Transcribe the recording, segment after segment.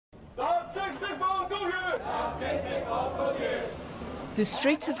The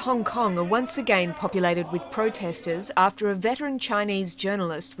streets of Hong Kong are once again populated with protesters after a veteran Chinese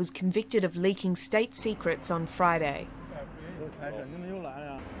journalist was convicted of leaking state secrets on Friday.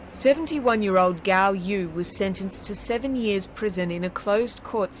 71-year-old Gao Yu was sentenced to 7 years prison in a closed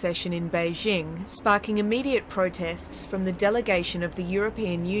court session in Beijing, sparking immediate protests from the delegation of the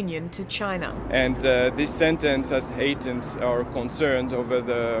European Union to China. And this sentence has heightened our concern over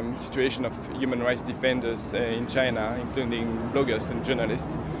the situation of human rights defenders in China, including bloggers and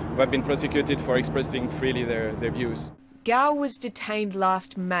journalists who have been prosecuted for expressing freely their views. Gao was detained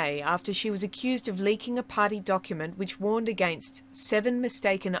last May after she was accused of leaking a party document which warned against 7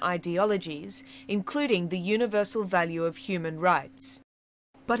 mistaken ideologies, including the universal value of human rights.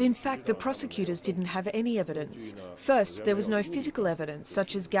 But in fact, the prosecutors didn't have any evidence. First, there was no physical evidence,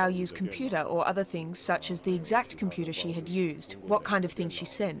 such as Gao Yu's computer or other things, such as the exact computer she had used, what kind of thing she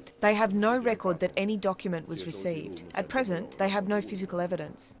sent. They have no record that any document was received. At present, they have no physical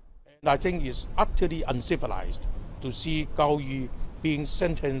evidence. I think it's utterly uncivilized to see Gao Yu being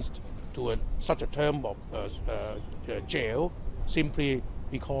sentenced to such a term of jail simply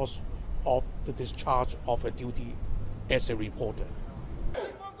because of the discharge of a duty as a reporter.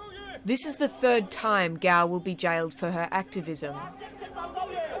 This is the 3rd time Gao will be jailed for her activism.